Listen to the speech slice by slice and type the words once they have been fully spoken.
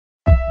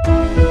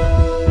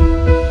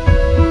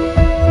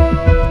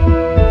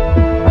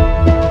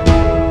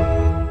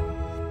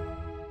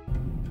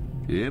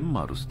ఏం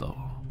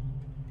మారుస్తావు?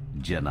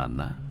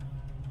 జనాన్న,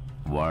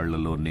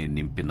 వాళ్లలోనే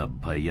నింపిన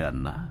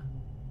భయాన్న?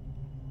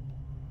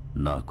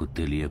 నాకు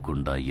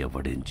తెలియకుండా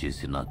ఎవడేం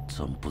చేసినా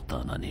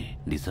చంపుతానని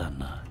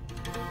నిజాన్న?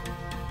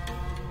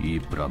 ఈ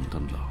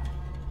ప్రాంతంలో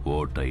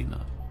ఓటైనా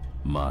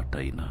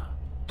మాటైనా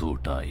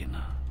తూట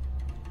అయినా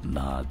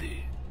నాదే.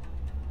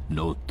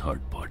 No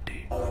third party.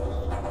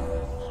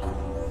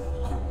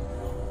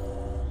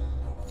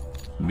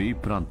 మీ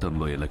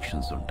ప్రాంతంలో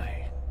ఎలక్షన్స్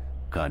ఉంటాయి,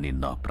 కానీ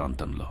నా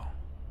ప్రాంతంలో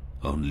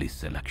only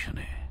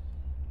సెలక్షనే.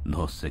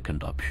 No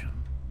second option,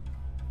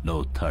 no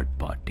third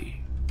party.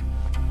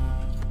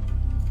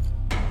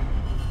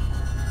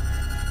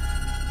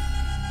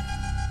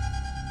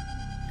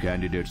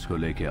 Candidates को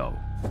लेके आओ।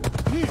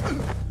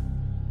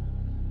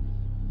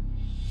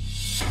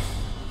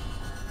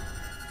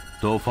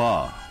 तोहफा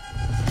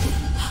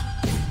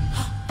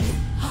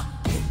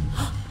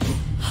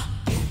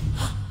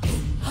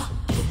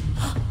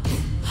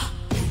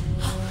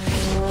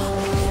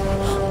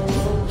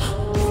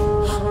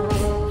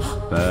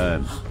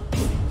पैन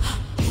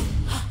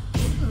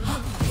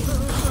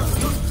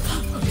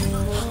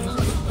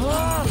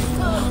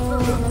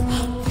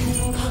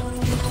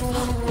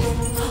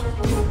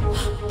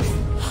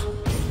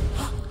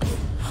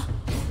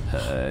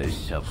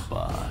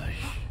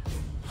శబాష్.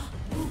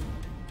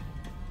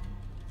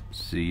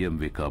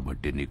 సీఎంవి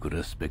కాబట్టి నీకు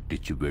రెస్పెక్ట్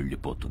ఇచ్చి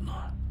వెళ్ళిపోతున్నా.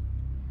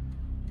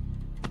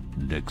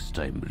 నెక్స్ట్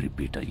టైం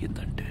రిపీట్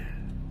అయ్యిందంటే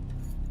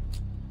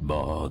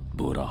बहुत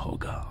बुरा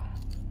होगा.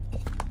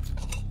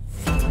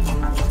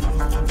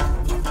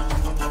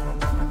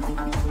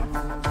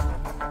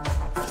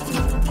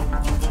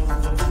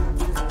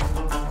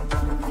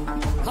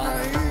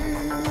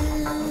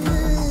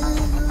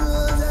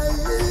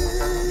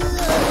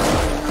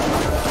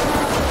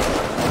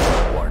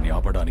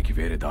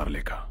 వేరే దారి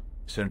లేక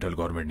సెంట్రల్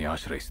గవర్నమెంట్ ని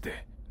ఆశ్రయిస్తే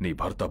నీ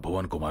భర్త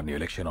భువన్ కుమార్ ని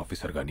ఎలక్షన్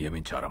ఆఫీసర్ గా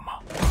నియమించారమ్మా.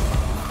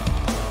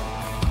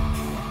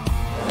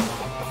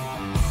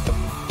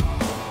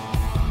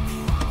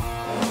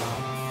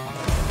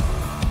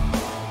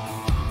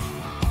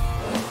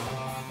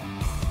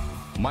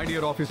 My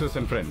dear officers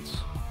and friends,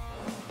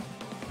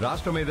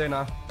 రాష్ట్రం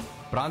ఏదైనా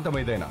ప్రాంతం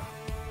ఏదైనా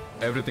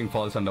everything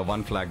falls under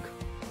one flag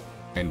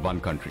in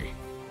one country.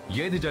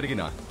 ఏది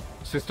జరిగినా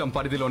సిస్టమ్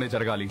పరిధిలోనే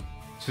జరగాలి,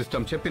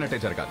 సిస్టమ్ చెప్పినట్టే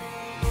జరగాలి.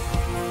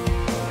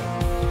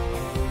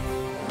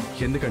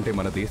 ఎందుకంటే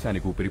మన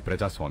దేశానికి ఊపిరి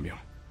ప్రజాస్వామ్యం.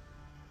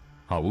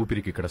 ఆ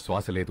ఊపిరికి ఇక్కడ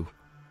శ్వాస లేదు,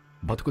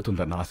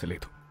 బతుకుతుందన్న ఆశ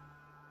లేదు.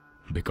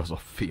 బికాస్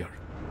ఆఫ్ ఫియర్,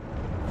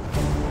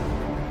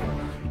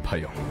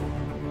 భయం.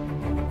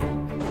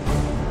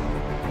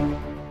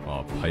 ఆ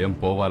భయం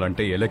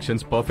పోవాలంటే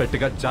ఎలక్షన్స్ పర్ఫెక్ట్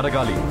గా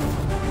జరగాలి.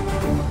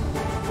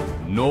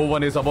 No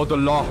one is about the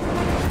law,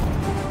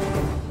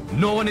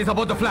 no one is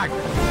about the flag.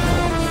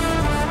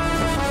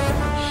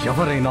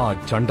 ఎవరైనా ఆ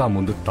జెండా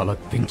ముందు తల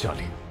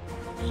దించాలి,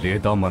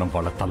 లేదా మనం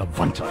వాళ్ళ తల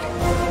వంచాలి.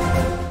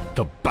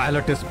 The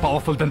ballot is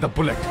powerful than the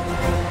bullet.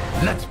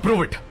 Let's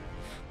prove it.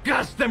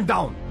 Crush them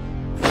down.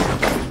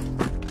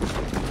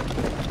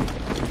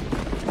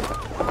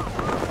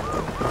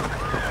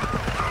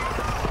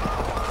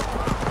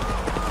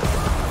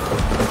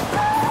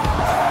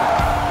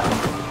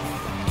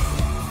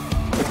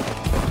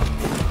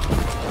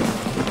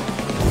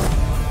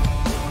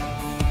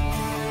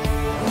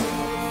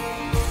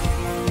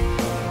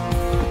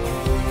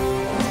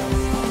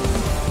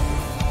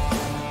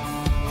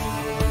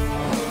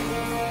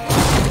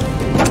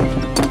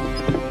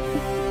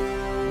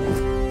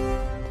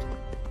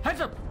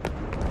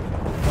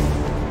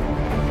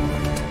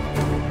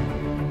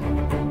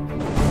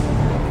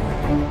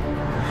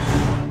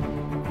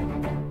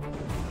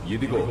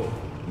 ఇదిగో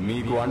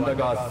మీకు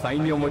అండగా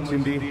సైన్యం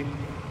వచ్చింది,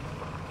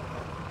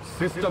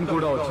 సిస్టమ్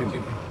కూడా వచ్చింది.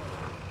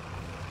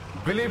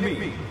 బిలీవ్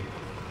మీ,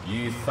 ఈ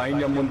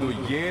సైన్యం ముందు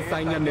ఏ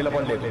సైన్యం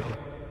నిలబడలేదు.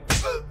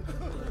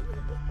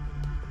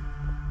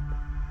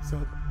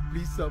 Sir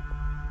please sir.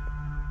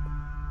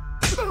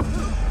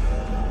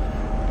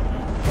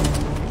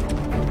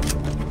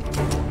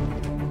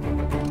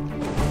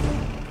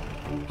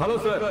 Hello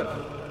sir,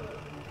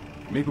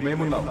 మీకు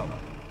మేమున్నాం.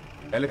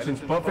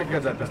 ఎలక్షన్స్ పర్ఫెక్ట్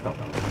గా జరిపిస్తాం.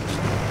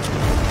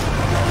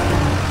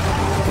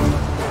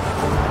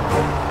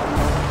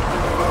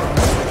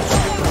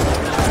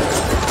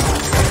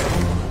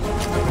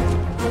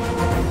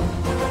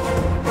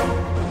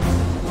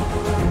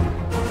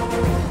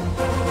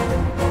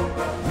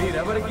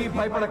 మీరెవరికి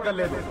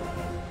భయపడక్కర్లేదు.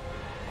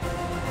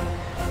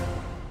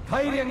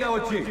 ధైర్యంగా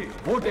వచ్చి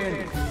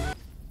ఓటేయండి.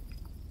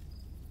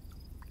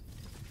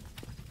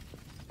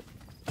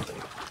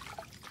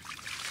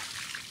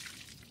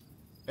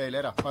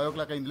 లేరా 5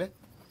 o'clock అయిందిలే.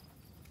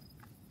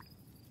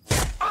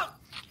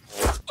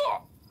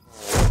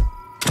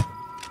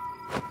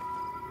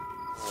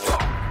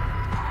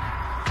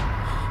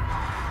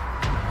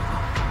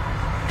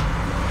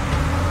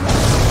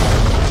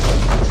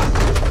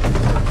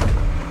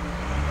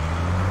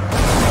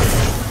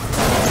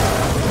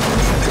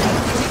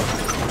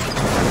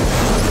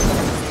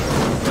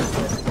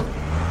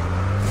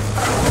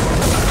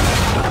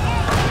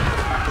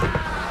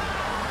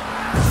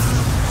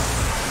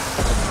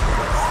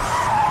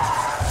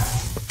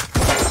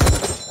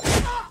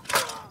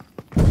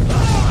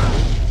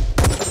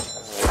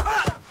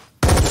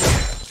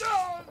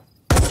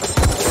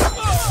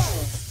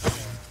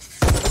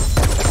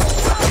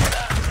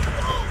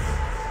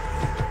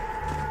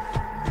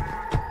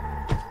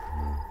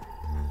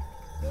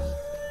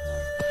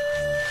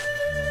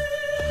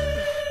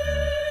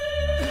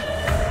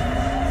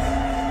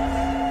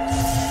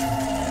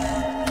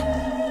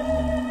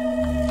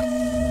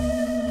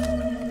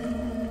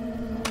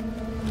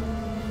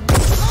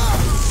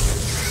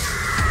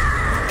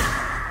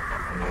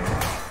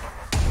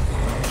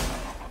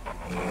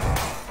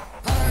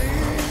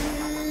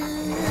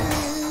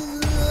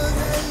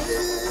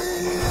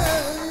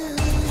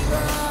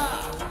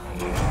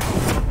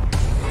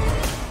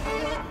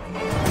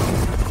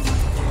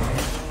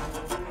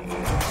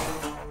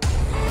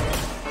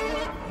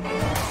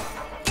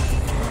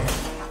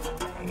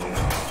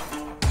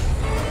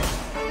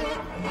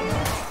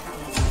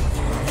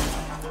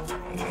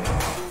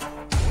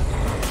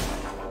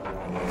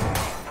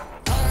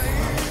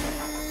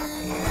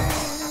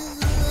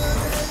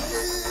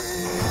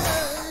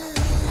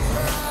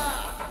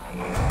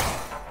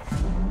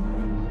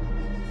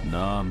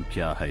 नाम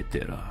क्या है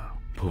तेरा?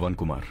 भुवन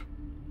कुमार।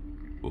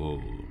 ओ,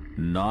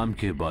 नाम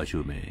के बाजू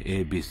में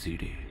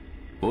ABCD,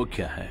 वो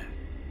क्या है?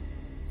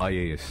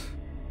 IAS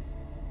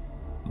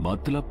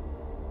मतलब?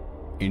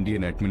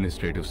 Indian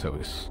administrative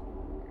service.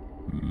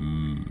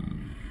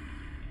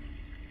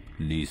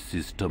 నీ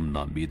సిస్టమ్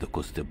నా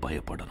మీదకొస్తే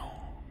భయపడను,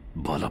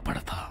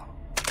 బలపడతా.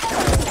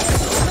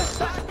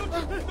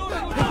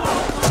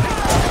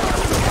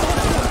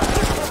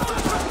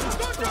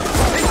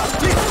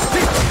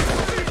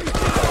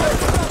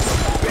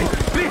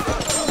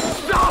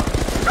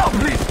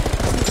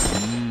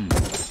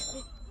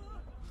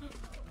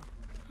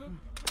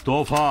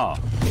 तोहफा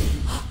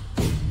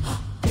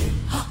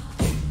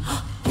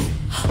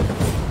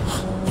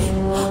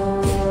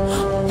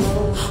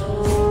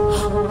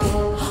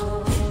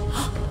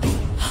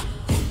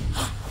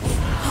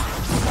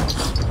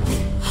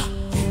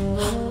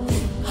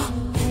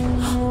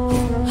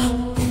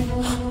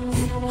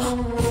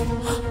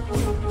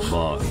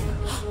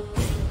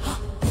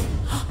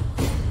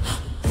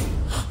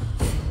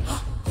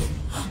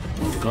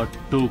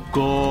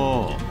కట్టుకో.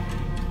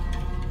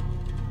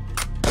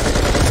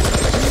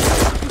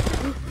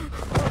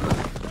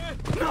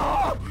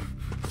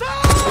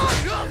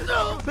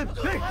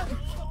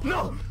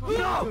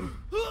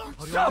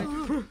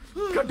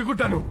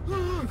 కట్టుకుంటాను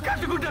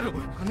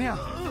అన్నయ్య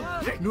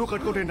నువ్వు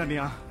కట్టుకోటేంటి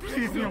అన్నయ్య?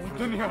 ప్లీజ్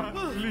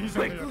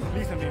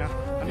ప్లీజ్ అన్నయ్య.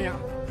 అన్నయ్య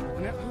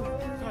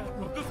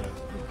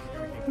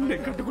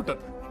నేను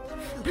కట్టుకుంటాను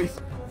ప్లీజ్.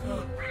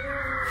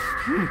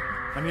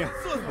 అన్నయ్య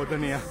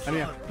వద్దన్నయ్య.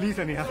 అన్నయ్య ప్లీజ్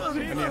అన్నయ్య.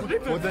 అన్నయ్య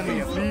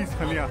వద్దన్నయ్య. ప్లీజ్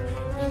అన్నయ్య.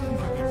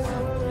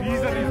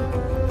 ప్లీజ్ అన్నయ్య.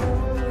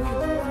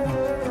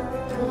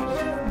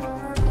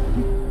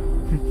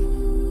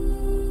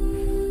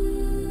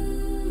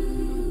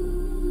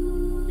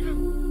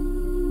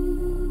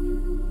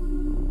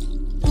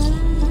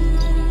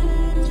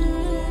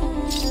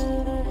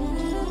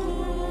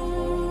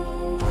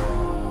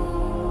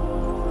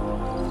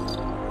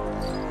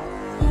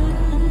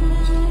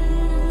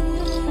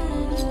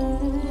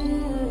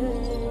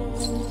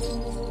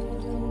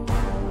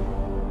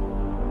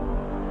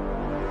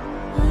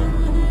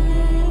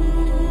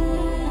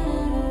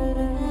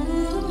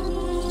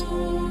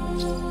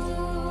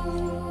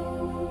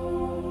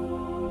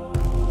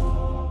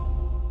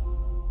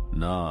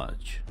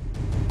 नाच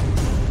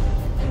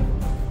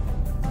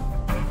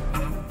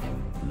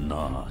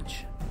नाच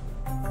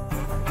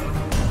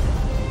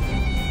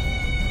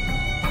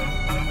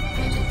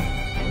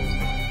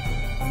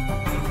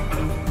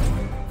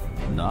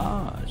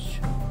नाच.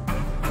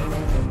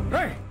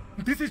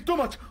 This is too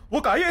much. वो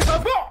IAS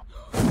आपको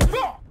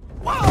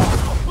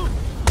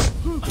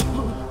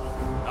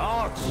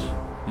नाच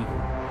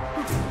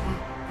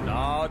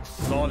नाच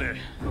साले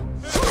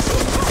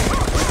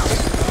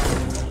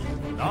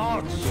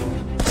नाच.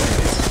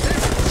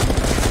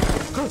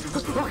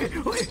 ఓకే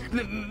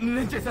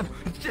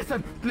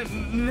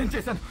నేను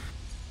చేశాను.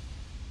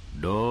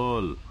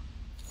 డోల్.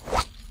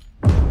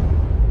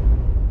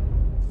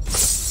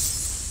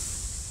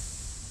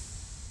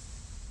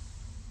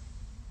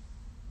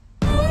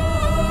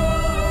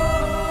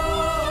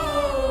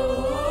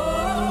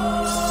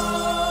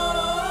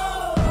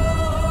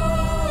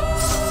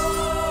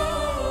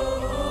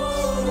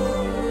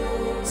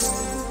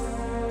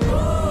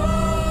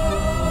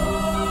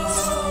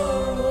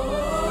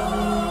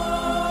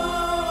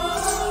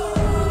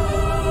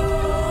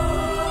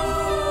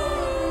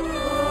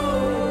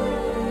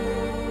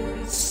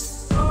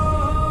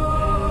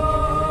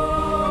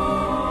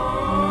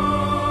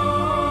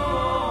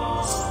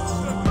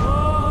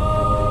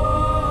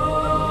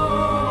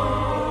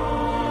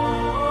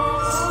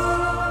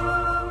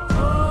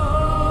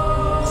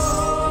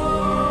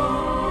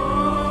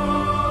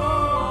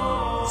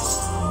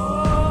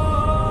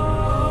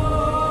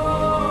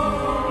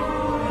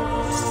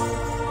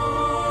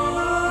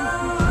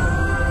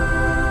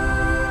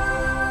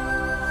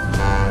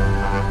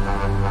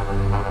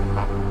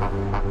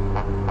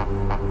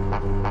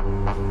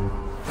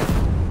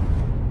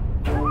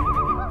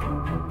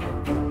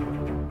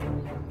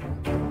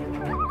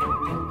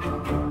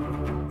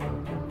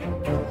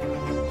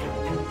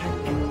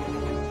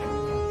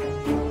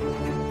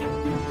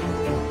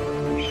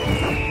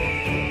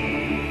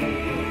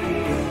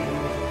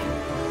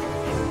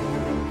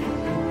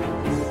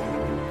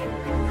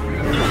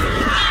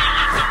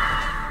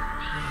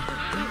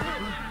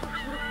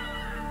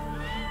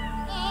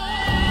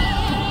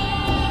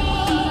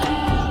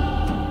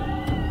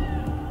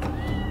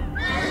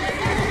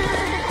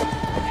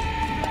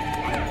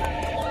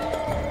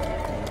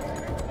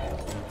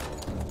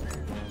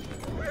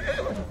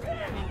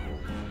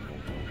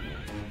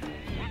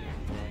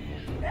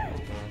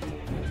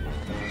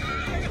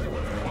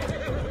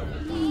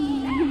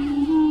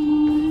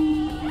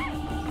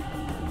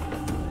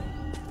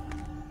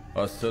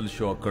 అస్సలు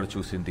షో అక్కడ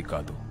చూసింది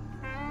కాదు,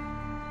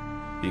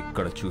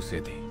 ఇక్కడ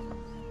చూసేది.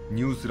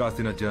 న్యూస్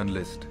రాసిన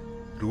జర్నలిస్ట్,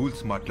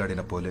 రూల్స్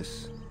మాట్లాడిన పోలీస్,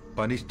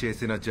 పనిష్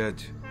చేసిన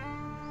జడ్జ్,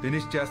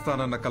 ఫినిష్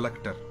చేస్తానన్న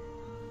కలెక్టర్,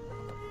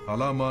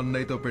 అలా మా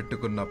అన్నయ్యతో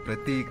పెట్టుకున్న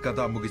ప్రతి కథ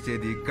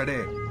ముగిసేది ఇక్కడే,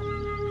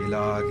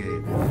 ఇలాగే.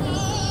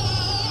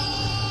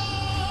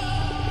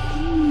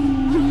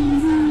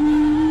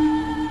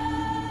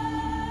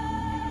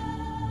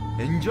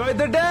 Enjoy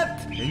the death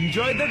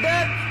enjoy the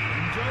death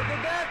enjoy the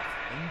death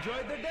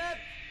enjoy the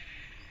death